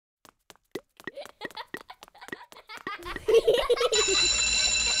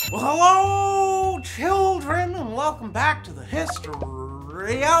Well, hello, children, and welcome back to the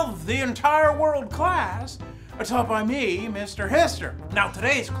history of the entire world class, taught by me, Mr. Histor. Now,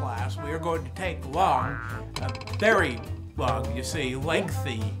 today's class, we are going to take a very long, you see,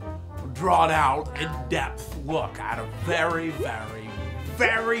 lengthy, drawn out, in-depth look at a very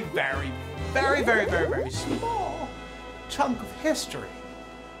small chunk of history.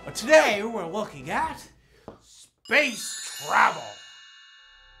 But today, we're looking at space travel.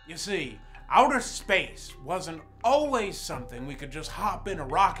 You see, outer space wasn't always something we could just hop in a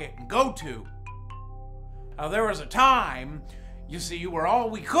rocket and go to. There was a time, you see, where all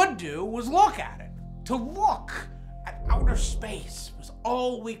we could do was look at it. To look at outer space was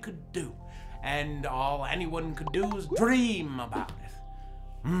all we could do. And all anyone could do was dream about it.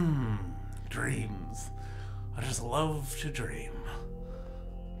 Dreams. I just love to dream.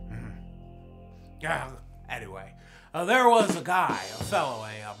 Anyway, there was a guy, a fellow,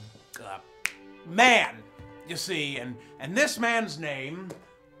 a man, you see, and this man's name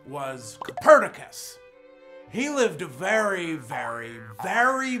was Copernicus. He lived a very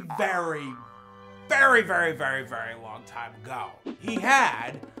long time ago. He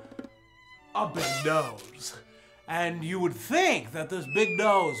had a big nose. And you would think that this big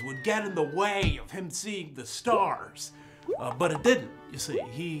nose would get in the way of him seeing the stars. But it didn't, you see.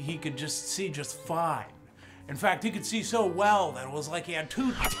 He could just see just fine. In fact, he could see so well that it was like he had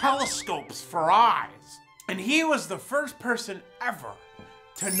two telescopes for eyes. And he was the first person ever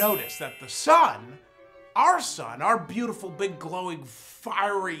to notice that the sun, our beautiful, big, glowing,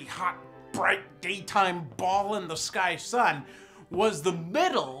 fiery, hot, bright, daytime ball in the sky sun, was the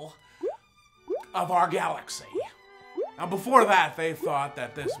middle of our galaxy. Now, before that, they thought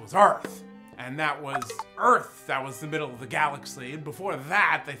that this was Earth. And that was Earth that was the middle of the galaxy. And before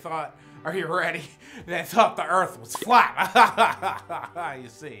that, they thought, are you ready? They thought the Earth was flat, you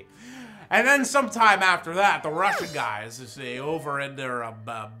see. And then sometime after that, the Russian guys, you see, over in their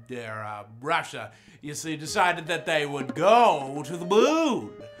Russia, you see, decided that they would go to the moon.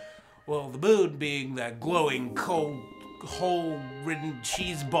 Well, the moon being that glowing, cold, hole-ridden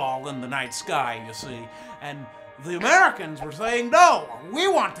cheese ball in the night sky, you see. And the Americans were saying, no, we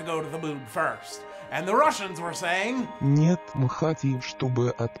want to go to the moon first. And the Russians were saying, Нет, мы хотим,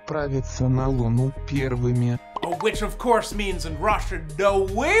 чтобы отправиться на Луну первыми. Which of course means in Russian, no,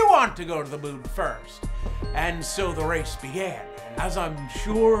 we want to go to the moon first. And so the race began. As I'm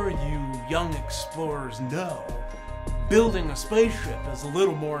sure you young explorers know, building a spaceship is a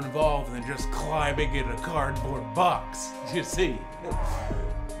little more involved than just climbing in a cardboard box, you see.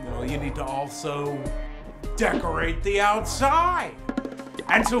 You need to also decorate the outside.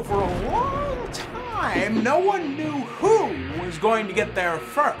 And so for a long time, no one knew who was going to get there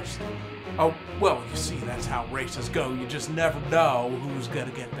first. Oh, well, you see, that's how races go. You just never know who's going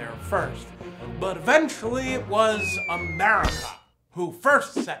to get there first. But eventually it was America who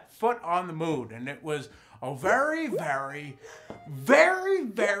first set foot on the moon. And it was a very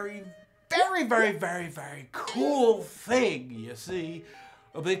cool thing, you see.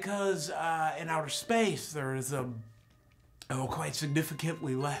 Because in outer space, there is quite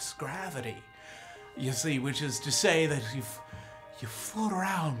significantly less gravity, you see, which is to say that you float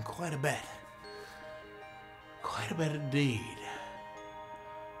around quite a bit indeed.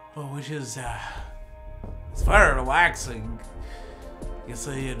 Well, which is it's very relaxing, you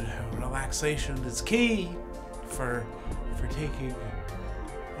see, and relaxation is key for taking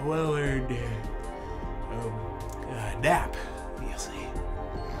a well-earned nap, you see.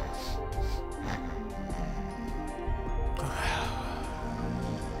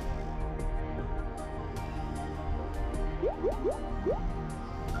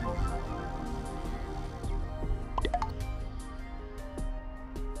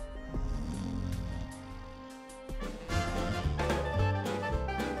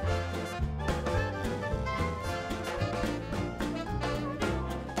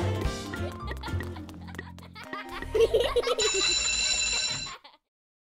 Hehehehe